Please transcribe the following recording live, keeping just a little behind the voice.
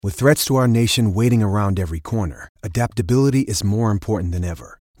With threats to our nation waiting around every corner, adaptability is more important than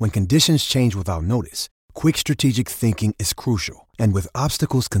ever. When conditions change without notice, quick strategic thinking is crucial. And with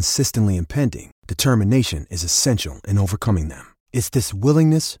obstacles consistently impending, determination is essential in overcoming them. It's this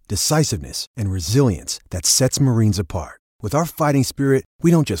willingness, decisiveness, and resilience that sets Marines apart. With our fighting spirit, we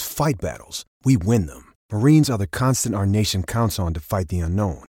don't just fight battles, we win them. Marines are the constant our nation counts on to fight the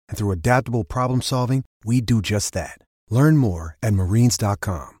unknown. And through adaptable problem solving, we do just that. Learn more at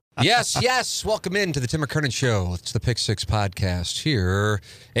marines.com. Yes. Welcome into the Tim McKernan Show. It's the Pick Six podcast here.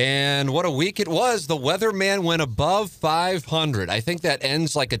 And what a week it was. The weatherman went above 500. I think that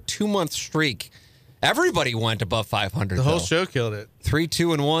ends like a 2-month streak. Everybody went above 500. The whole show killed it.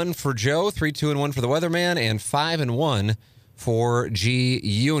 3-2-1 for Joe, 3-2-1 for the weatherman, and 5-1 for G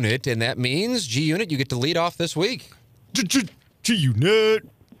Unit. And that means, G Unit, you get to lead off this week. G Unit.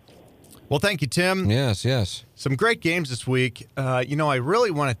 Well, thank you, Tim. Yes. Some great games this week. I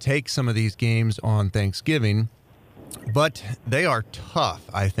really want to take some of these games on Thanksgiving, but they are tough,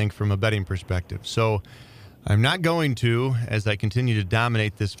 I think, from a betting perspective. So I'm not going to, as I continue to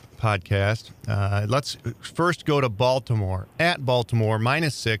dominate this podcast. Let's first go to Baltimore. At Baltimore,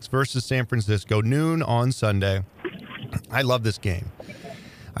 -6 versus San Francisco, noon on Sunday. I love this game.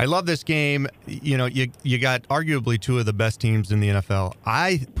 You got arguably two of the best teams in the NFL.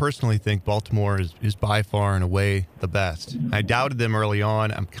 I personally think Baltimore is by far and away the best. I doubted them early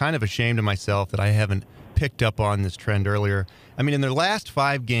on. I'm kind of ashamed of myself that I haven't picked up on this trend earlier. I mean, in their last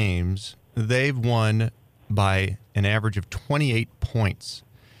 5 games, they've won by an average of 28 points.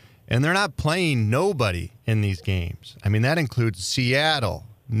 And they're not playing nobody in these games. I mean, that includes Seattle,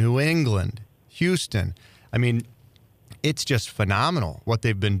 New England, Houston. I mean, it's just phenomenal what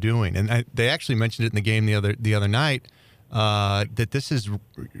they've been doing. And they actually mentioned it in the game the other night that this is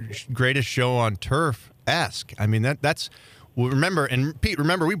greatest show on turf-esque. I mean, that's remember, and Pete,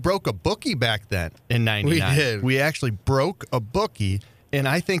 remember, we broke a bookie back then in 99. We did. We actually broke a bookie. And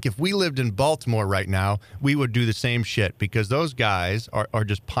I think if we lived in Baltimore right now, we would do the same shit because those guys are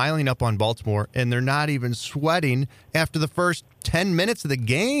just piling up on Baltimore, and they're not even sweating after the first 10 minutes of the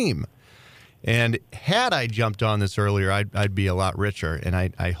game. And had I jumped on this earlier, I'd be a lot richer. And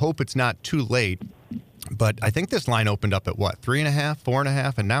I hope it's not too late. But I think this line opened up at what, 3.5,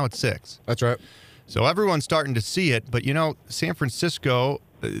 4.5, and now it's 6. That's right. So everyone's starting to see it. But, San Francisco,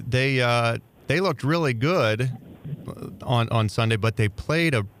 they looked really good on Sunday, but they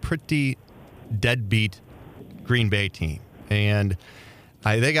played a pretty deadbeat Green Bay team. And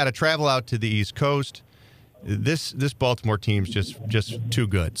they got to travel out to the East Coast. This Baltimore team's just too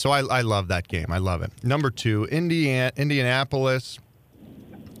good. So I love that game. I love it. Number 2, Indianapolis,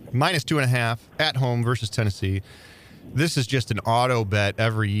 -2.5 at home versus Tennessee. This is just an auto bet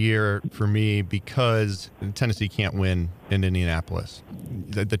every year for me because Tennessee can't win in Indianapolis.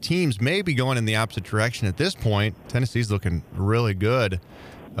 The teams may be going in the opposite direction at this point. Tennessee's looking really good,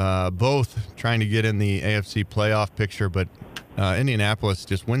 both trying to get in the AFC playoff picture, but Indianapolis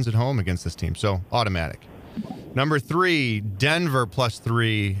just wins at home against this team, so automatic. Number 3, Denver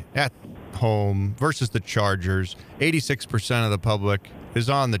 +3 at home versus the Chargers. 86% of the public is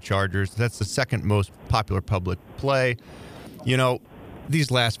on the Chargers. That's the second most popular public play.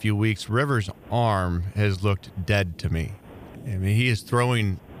 These last few weeks, Rivers' arm has looked dead to me. I mean, he is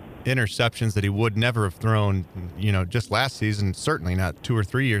throwing interceptions that he would never have thrown, just last season, certainly not 2 or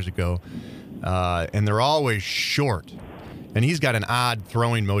 3 years ago. And they're always short. And he's got an odd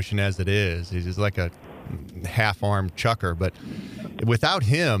throwing motion as it is. He's just like a half-arm chucker. But without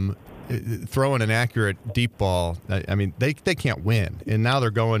him throwing an accurate deep ball, I mean, they can't win. And now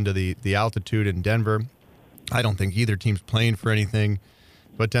they're going to the altitude in Denver. I don't think either team's playing for anything,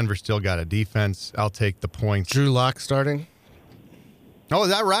 but Denver's still got a defense. I'll take the points. Drew Lock starting. Oh, is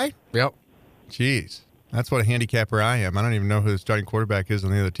that right? Yep. Jeez, that's what a handicapper I am. I don't even know who the starting quarterback is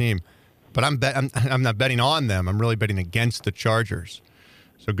on the other team. But I'm not betting on them. I'm really betting against the Chargers.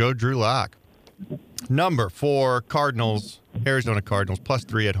 So go Drew Lock. Number 4, Arizona Cardinals,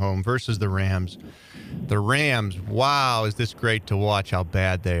 +3 at home versus the Rams. The Rams, wow, is this great to watch how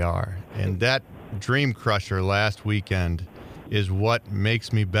bad they are. And that dream crusher last weekend is what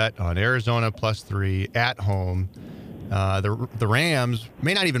makes me bet on Arizona +3 at home. The Rams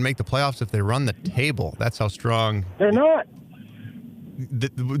may not even make the playoffs if they run the table. That's how strong. They're not.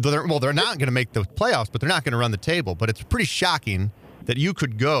 They're not going to make the playoffs, but they're not going to run the table. But it's pretty shocking that you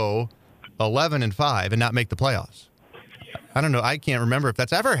could go 11-5 and not make the playoffs. I don't know. I can't remember if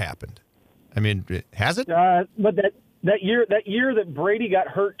that's ever happened. I mean, has it? But that year that Brady got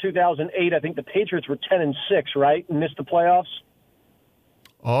hurt, 2008, I think the Patriots were 10-6, right, and missed the playoffs.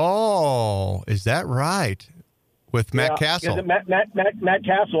 Oh, is that right? with Matt Castle. Yeah, Matt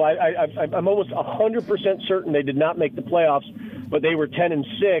Castle. I'm almost 100% certain they did not make the playoffs, but they were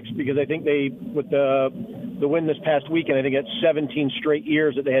 10-6 because I think they, with the win this past weekend, I think it's 17 straight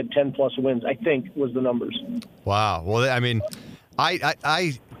years that they had 10-plus wins. I think was the numbers. Wow. Well, I mean,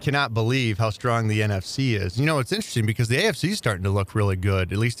 I cannot believe how strong the NFC is. You know, it's interesting because the AFC is starting to look really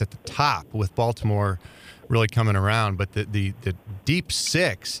good, at least at the top, with Baltimore really coming around. But the deep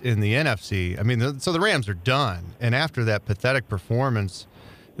six in the NFC, I mean, so the Rams are done. And after that pathetic performance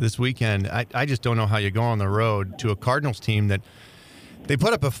this weekend, I just don't know how you go on the road to a Cardinals team that they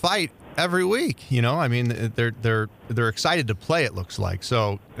put up a fight every week. You know, I mean, they're excited to play, it looks like.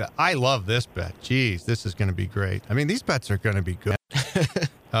 So I love this bet. Jeez, this is going to be great. I mean, these bets are going to be good.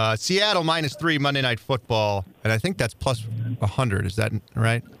 Seattle -3 Monday Night Football, and I think that's plus 100. Is that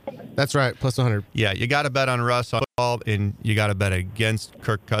right? That's right, plus 100. Yeah, you got to bet on Russ on football, and you got to bet against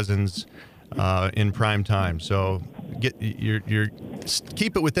Kirk Cousins in prime time. So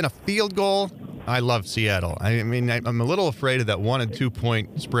keep it within a field goal. I love Seattle. I mean, I'm a little afraid of that 1 and 2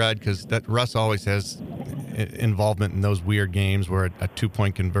 point spread because that Russ always has involvement in those weird games where a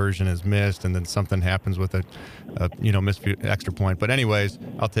 2-point conversion is missed and then something happens with a missed extra point. But anyways,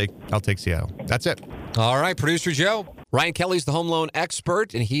 I'll take Seattle. That's it. All right, Producer Joe. Ryan Kelly's the home loan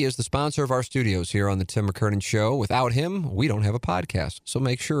expert, and he is the sponsor of our studios here on the Tim McKernan Show. Without him, we don't have a podcast. So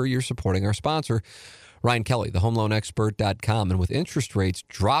make sure you're supporting our sponsor, Ryan Kelly, the homeloanexpert.com. And with interest rates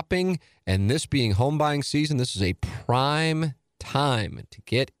dropping and this being home buying season, this is a prime time to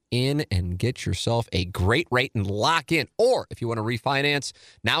get in and get yourself a great rate and lock in. Or if you want to refinance,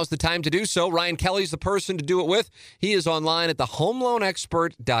 now's the time to do so. Ryan Kelly's the person to do it with. He is online at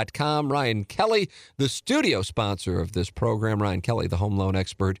thehomeloanexpert.com. Ryan Kelly, the studio sponsor of this program. Ryan Kelly,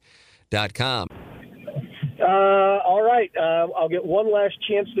 thehomeloanexpert.com. All right. I'll get one last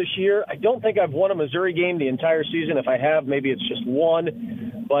chance this year. I don't think I've won a Missouri game the entire season. If I have, maybe it's just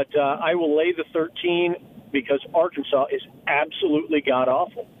one. But I will lay the 13 because Arkansas is absolutely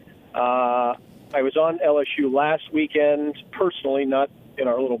god-awful. I was on LSU last weekend, personally, not in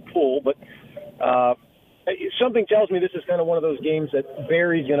our little pool, but something tells me this is kind of one of those games that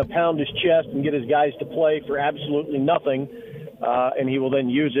Barry's going to pound his chest and get his guys to play for absolutely nothing, and he will then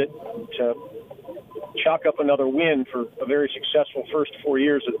use it to chalk up another win for a very successful first 4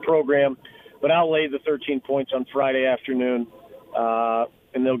 years of the program. But I'll lay the 13 points on Friday afternoon,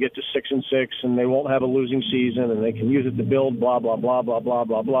 and they'll get to 6-6, and they won't have a losing season, and they can use it to build blah, blah, blah, blah, blah,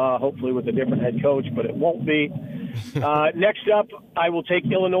 blah, blah, hopefully with a different head coach, but it won't be. Next up, I will take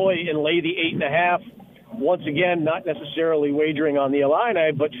Illinois and lay the 8.5. Once again, not necessarily wagering on the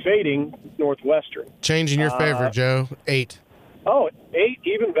Illini, but fading Northwestern. Change in your favor, Joe. 8. Oh, 8,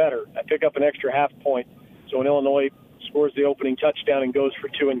 even better. I pick up an extra half point. So when Illinois scores the opening touchdown and goes for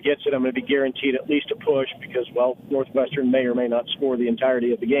 2 and gets it, I'm going to be guaranteed at least a push because, well, Northwestern may or may not score the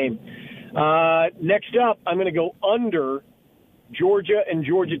entirety of the game. Next up, I'm going to go under Georgia and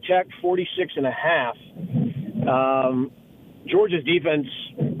Georgia Tech, 46.5. Georgia's defense,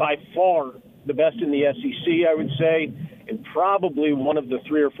 by far the best in the SEC, I would say, and probably one of the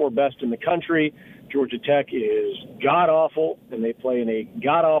 3 or 4 best in the country. Georgia Tech is god-awful, and they play in a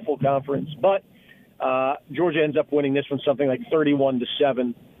god-awful conference. But Georgia ends up winning this one something like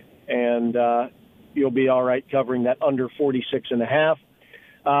 31-7, and you'll be all right covering that under 46.5.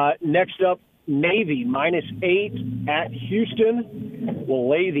 Next up, Navy -8 at Houston. We'll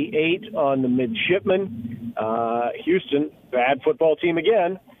lay the 8 on the midshipmen. Houston, bad football team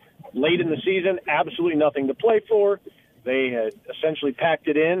again. Late in the season, absolutely nothing to play for. They had essentially packed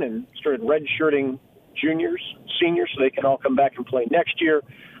it in and started redshirting juniors, seniors, so they can all come back and play next year.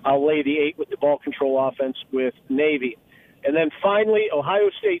 I'll lay the 8 with the ball control offense with Navy. And then finally,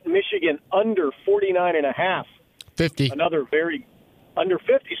 Ohio State, Michigan, under 49.5. 50. Another very under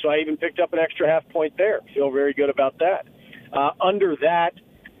 50, so I even picked up an extra half point there. Feel very good about that. Under that,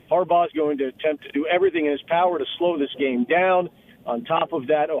 Harbaugh's going to attempt to do everything in his power to slow this game down. On top of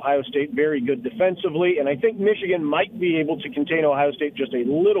that, Ohio State very good defensively, and I think Michigan might be able to contain Ohio State just a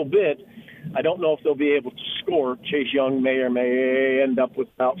little bit. I don't know if they'll be able to score. Chase Young may or may end up with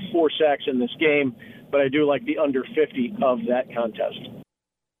about 4 sacks in this game, but I do like the under 50 of that contest.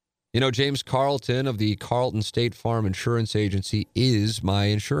 You know, James Carlton of the Carlton State Farm Insurance Agency is my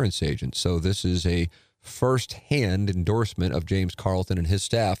insurance agent, so this is a first-hand endorsement of James Carlton and his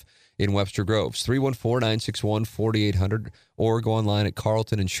staff in Webster Groves. 314-961-4800 or go online at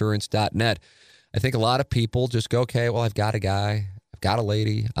carltoninsurance.net. I think a lot of people just go, okay, well, I've got a guy, I've got a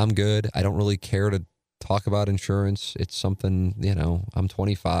lady, I'm good. I don't really care to talk about insurance. It's something, I'm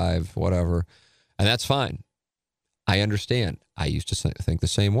 25, whatever. And that's fine. I understand. I used to think the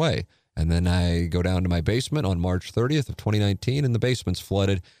same way. And then I go down to my basement on March 30th of 2019, and the basement's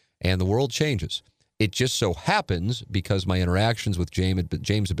flooded, and the world changes. It just so happens, because my interactions with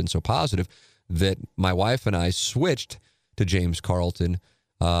James have been so positive, that my wife and I switched to James Carlton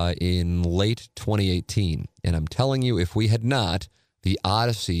in late 2018. And I'm telling you, if we had not, the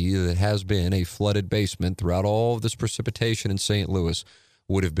odyssey that has been a flooded basement throughout all of this precipitation in St. Louis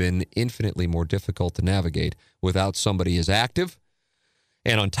would have been infinitely more difficult to navigate without somebody as active.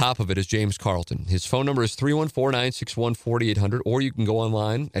 And on top of it is James Carlton. His phone number is 314-961-4800, or you can go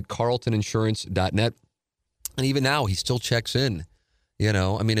online at carltoninsurance.net. And even now, he still checks in. You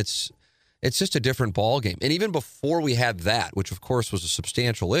know, I mean, it's just a different ballgame. And even before we had that, which of course was a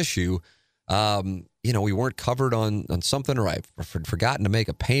substantial issue, you know, we weren't covered on something, or I've forgotten to make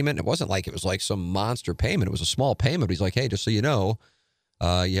a payment. It wasn't like it was like some monster payment. It was a small payment. He's like, hey, just so you know,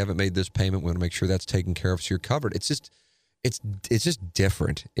 you haven't made this payment. We want to make sure that's taken care of so you're covered. It's just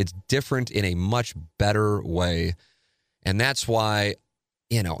different. It's different in a much better way. And that's why,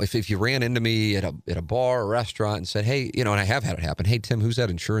 you know, if you ran into me at a bar or restaurant and said, hey, you know, and I have had it happen, hey, Tim, who's that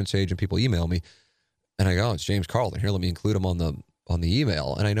insurance agent? People email me. And I go, oh, it's James Carlton. Here, let me include him on the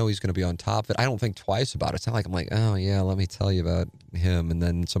email. And I know he's going to be on top of it. I don't think twice about it. It's not like I'm like, oh, yeah, let me tell you about him. And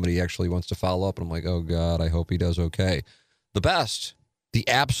then somebody actually wants to follow up. And I'm like, oh, God, I hope he does okay. The best, the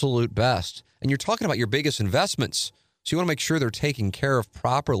absolute best. And you're talking about your biggest investments. So you want to make sure they're taken care of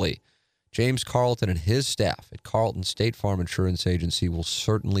properly. James Carlton and his staff at Carlton State Farm Insurance Agency will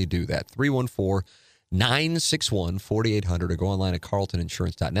certainly do that. 314-961-4800, or go online at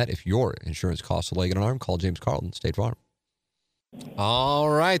carltoninsurance.net. If your insurance costs a leg and an arm, call James Carlton State Farm. All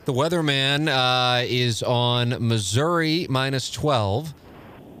right, the weatherman is on Missouri minus 12.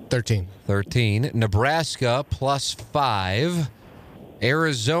 13. Nebraska plus 5.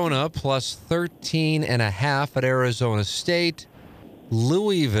 Arizona plus 13.5 at Arizona State.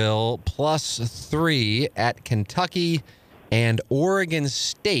 Louisville plus 3 at Kentucky. And Oregon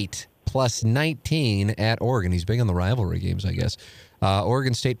State plus 19 at Oregon. He's big on the rivalry games, I guess.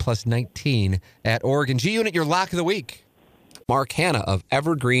 Oregon State plus 19 at Oregon. G-Unit, your lock of the week. Mark Hanna of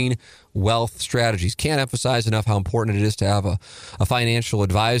Evergreen Wealth Strategies. Can't emphasize enough how important it is to have a financial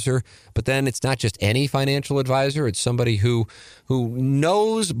advisor. But then it's not just any financial advisor. It's somebody who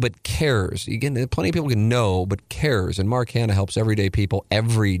knows but cares. Again, plenty of people can know but cares. And Mark Hanna helps everyday people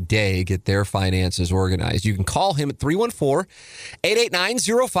every day get their finances organized. You can call him at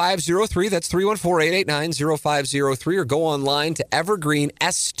 314-889-0503. That's 314-889-0503. Or go online to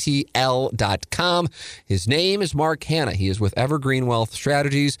evergreenstl.com. His name is Mark Hanna. He is with Evergreen Wealth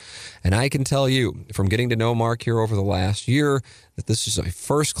Strategies. And I can tell you, from getting to know Mark here over the last year, that this is a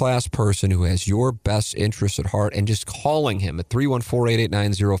first-class person who has your best interests at heart, and just calling him at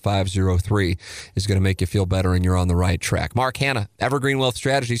 314-889-0503 is going to make you feel better, and you're on the right track. Mark Hanna, Evergreen Wealth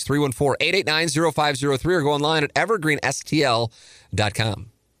Strategies, 314-889-0503, or go online at evergreenstl.com.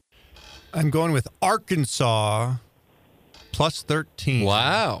 I'm going with Arkansas plus 13.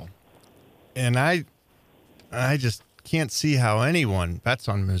 Wow. And I just can't see how anyone bets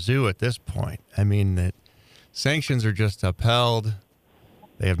on Mizzou at this point. I mean, the sanctions are just upheld.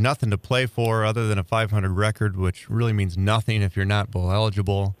 They have nothing to play for other than a 500 record, which really means nothing if you're not bowl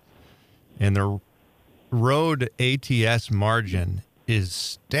eligible. And the road ATS margin is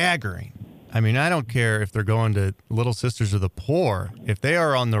staggering. I mean, I don't care if they're going to Little Sisters of the Poor. If they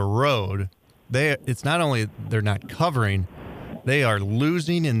are on the road, it's not only they're not covering, they are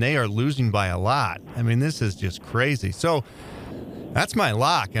losing, and they are losing by a lot. I mean, this is just crazy. So that's my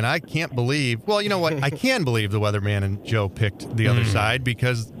lock, and I can't believe – well, you know what? I can believe the weatherman and Joe picked the other side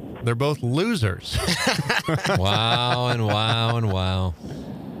because they're both losers. Wow and wow and wow.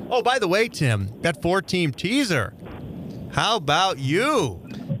 Oh, by the way, Tim, that 4-team teaser, how about you?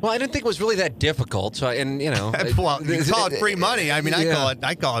 Well, I didn't think it was really that difficult. So, Well, you call it free money. I mean, yeah.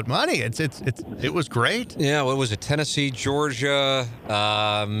 I call it money. It was great. Yeah, what was it? Tennessee, Georgia,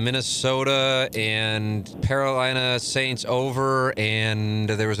 Minnesota, and Carolina Saints over, and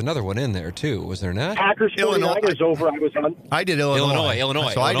there was another one in there too. Was there not? Packers 49ers over. I was on. I did Illinois.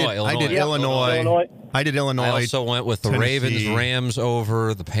 So I did Illinois. I did Illinois. I also went with the Tennessee. Ravens, Rams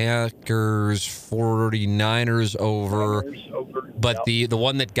over, the Packers, 49ers over. But the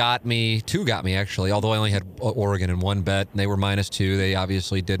one that got me actually, although I only had Oregon in one bet, and they were -2. They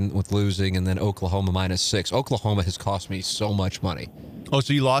obviously didn't with losing, and then Oklahoma -6. Oklahoma has cost me so much money. Oh,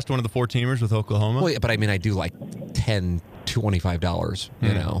 so you lost one of the 4-teamers with Oklahoma? Well, yeah, but I mean, I do like $10, $25,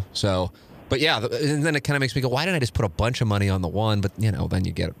 you know, so... But yeah, and then it kind of makes me go, why didn't I just put a bunch of money on the one? But,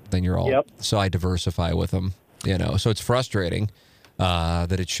 then you're all... Yep. So I diversify with them, So it's frustrating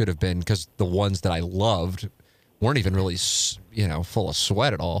that it should have been, because the ones that I loved weren't even really, full of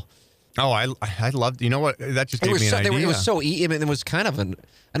sweat at all. Oh, I loved. You know what? That just gave me an idea. It was so. I mean, it was kind of I don't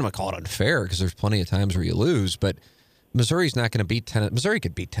want to call it unfair because there's plenty of times where you lose, but Missouri's not going to beat Tennessee. Missouri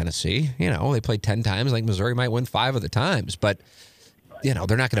could beat Tennessee. You know, they played 10 times. Like Missouri might win 5 of the times, but you know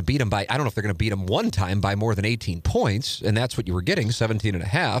they're not going to beat them by. I don't know if they're going to beat them one time by more than 18 points, and that's what you were getting,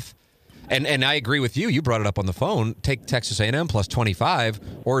 17.5. And I agree with you. You brought it up on the phone. Take Texas A&M plus 25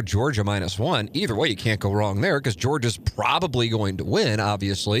 or Georgia -1. Either way, you can't go wrong there because Georgia's probably going to win,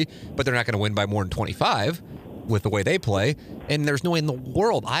 obviously, but they're not going to win by more than 25 with the way they play. And there's no way in the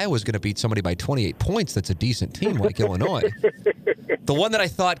world Iowa's going to beat somebody by 28 points that's a decent team like Illinois. The one that I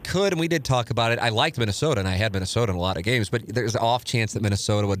thought could, and we did talk about it, I liked Minnesota, and I had Minnesota in a lot of games, but there's an off chance that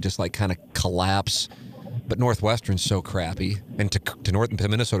Minnesota would just like kind of collapse. But Northwestern's so crappy, and to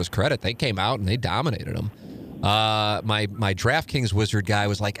Minnesota's credit, they came out and they dominated them. My DraftKings wizard guy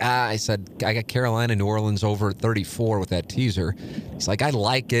was like, I said I got Carolina, New Orleans over at 34 with that teaser. He's like, I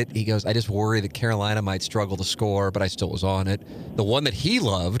like it. He goes, I just worry that Carolina might struggle to score, but I still was on it. The one that he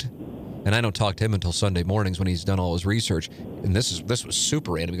loved, and I don't talk to him until Sunday mornings when he's done all his research, and this was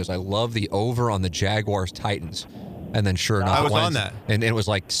super random because I love the over on the Jaguars Titans. And then sure enough, I was on that. And it was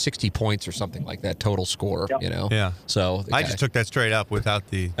like 60 points or something like that, total score, you know? Yeah. So I just took that straight up without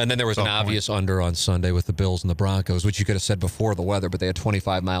the... And then there was an obvious under on Sunday with the Bills and the Broncos, which you could have said before the weather, but they had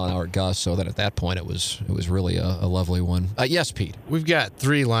 25-mile-an-hour gusts, so that at that point it was really a lovely one. Yes, Pete? We've got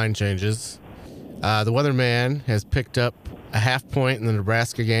 3 line changes. The weatherman has picked up a half point in the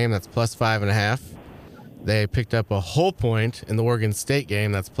Nebraska game. That's plus 5.5. They picked up a whole point in the Oregon State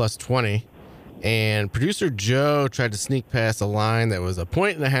game. That's plus 20. And producer Joe tried to sneak past a line that was a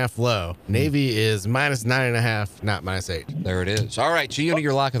 1.5 low. Navy is minus 9.5, not minus 8. There it is. All right, G-Unit,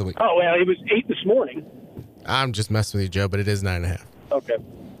 your lock of the week. Oh, well, it was 8 this morning. I'm just messing with you, Joe, but it is 9.5. Okay.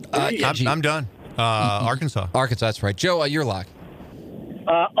 I'm done. Arkansas. Arkansas, that's right. Joe, your lock.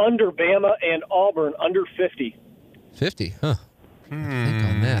 Under Bama and Auburn, under 50. 50, huh? I think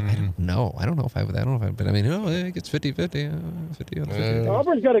on that. I don't know. I don't know if I would, but I mean, I think it's 50-50. 50 on 50.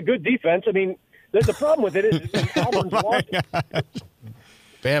 Auburn's got a good defense. I mean, the problem with it is Auburn's lost.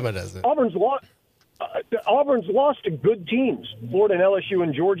 Bama doesn't. Auburn's lost to good teams, Florida and LSU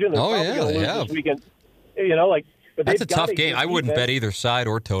and Georgia. And they're probably going to lose this weekend. You know, but that's a tough game. I wouldn't bet either side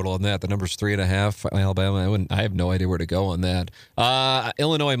or total on that. The number's 3.5. Alabama. I have no idea where to go on that.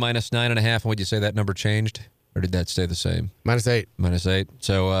 Illinois minus 9.5. And would you say that number changed? Or did that stay the same? Minus 8. Minus 8.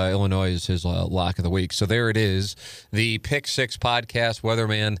 So Illinois is his lock of the week. So there it is. The Pick 6 podcast,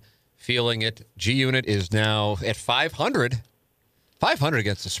 Weatherman feeling it. G-Unit is now at 500. 500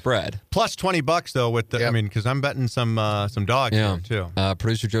 against the spread. Plus $20 though with the, I mean, because I'm betting some dogs here too.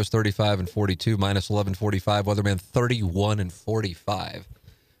 Producer Joe's 35 and 42, minus 11.45. Weatherman 31 and 45,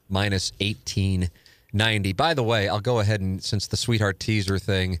 minus 18.90. By the way, I'll go ahead and since the Sweetheart Teaser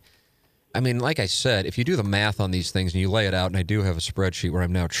thing. I mean, like I said, if you do the math on these things and you lay it out, and I do have a spreadsheet where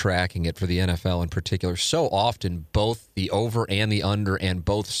I'm now tracking it for the NFL in particular, so often both the over and the under and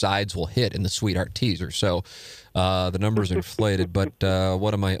both sides will hit in the Sweetheart Teaser. So the numbers are inflated. But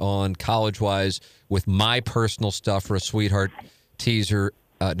what am I on college-wise with my personal stuff for a Sweetheart Teaser?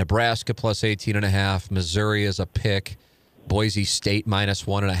 Nebraska plus 18.5, Missouri is a pick, Boise State minus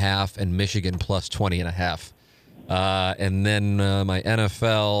 1.5, and Michigan plus 20.5. And then my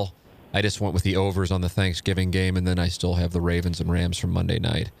NFL... I just went with the overs on the Thanksgiving game, and then I still have the Ravens and Rams from Monday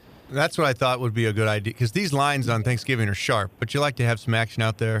night. That's what I thought would be a good idea, because these lines on Thanksgiving are sharp, but you like to have some action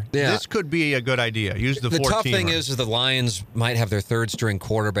out there. Yeah. This could be a good idea. Use the 14. The tough thing is the Lions might have their third-string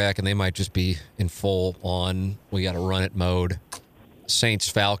quarterback, and they might just be in full-on, we got to run it mode.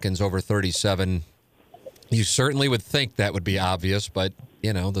 Saints-Falcons over 37. You certainly would think that would be obvious, but,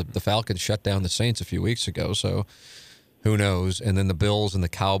 you know, the Falcons shut down the Saints a few weeks ago, so... Who knows? And then the Bills and the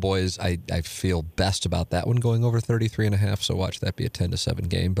Cowboys, I feel best about that one going over 33.5, so watch that be a 10-7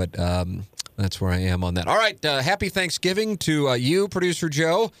 game. But that's where I am on that. All right, happy Thanksgiving to you, Producer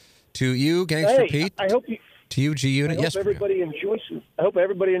Joe, to you, Gangster Pete. I hope you... To you, G-Unit. I hope everybody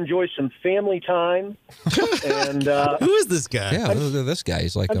enjoys some family time. And who is this guy? Yeah, this guy.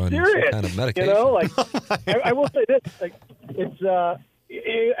 He's like I'm on serious. some kind of medication. You know, like I will say this: like it's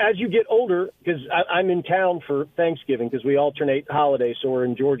as you get older, because I'm in town for Thanksgiving because we alternate holidays, so we're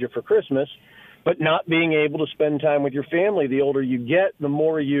in Georgia for Christmas. But not being able to spend time with your family, the older you get, the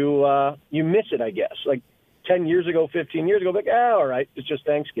more you miss it, I guess. Like 10 years ago, 15 years ago, like, all right, it's just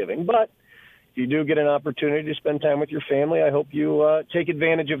Thanksgiving. But if you do get an opportunity to spend time with your family, I hope you take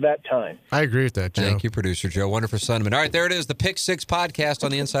advantage of that time. I agree with that, Joe. Thank you, Producer Joe. Wonderful sentiment. All right, there it is, the Pick 6 podcast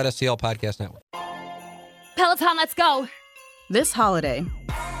on the Inside STL Podcast Network. Peloton, let's go. This holiday,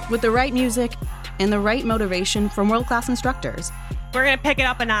 with the right music and the right motivation from world-class instructors, We're going to pick it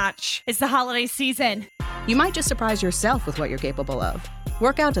up a notch. It's the holiday season. You might just surprise yourself with what you're capable of.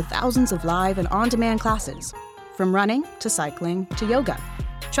 Work out to thousands of live and on-demand classes, from running to cycling to yoga.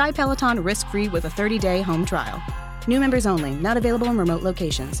 Try Peloton risk-free with a 30-day home trial. New members only, not available in remote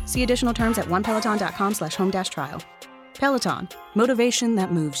locations. See additional terms at onepeloton.com/home-trial. Peloton, motivation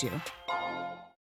that moves you.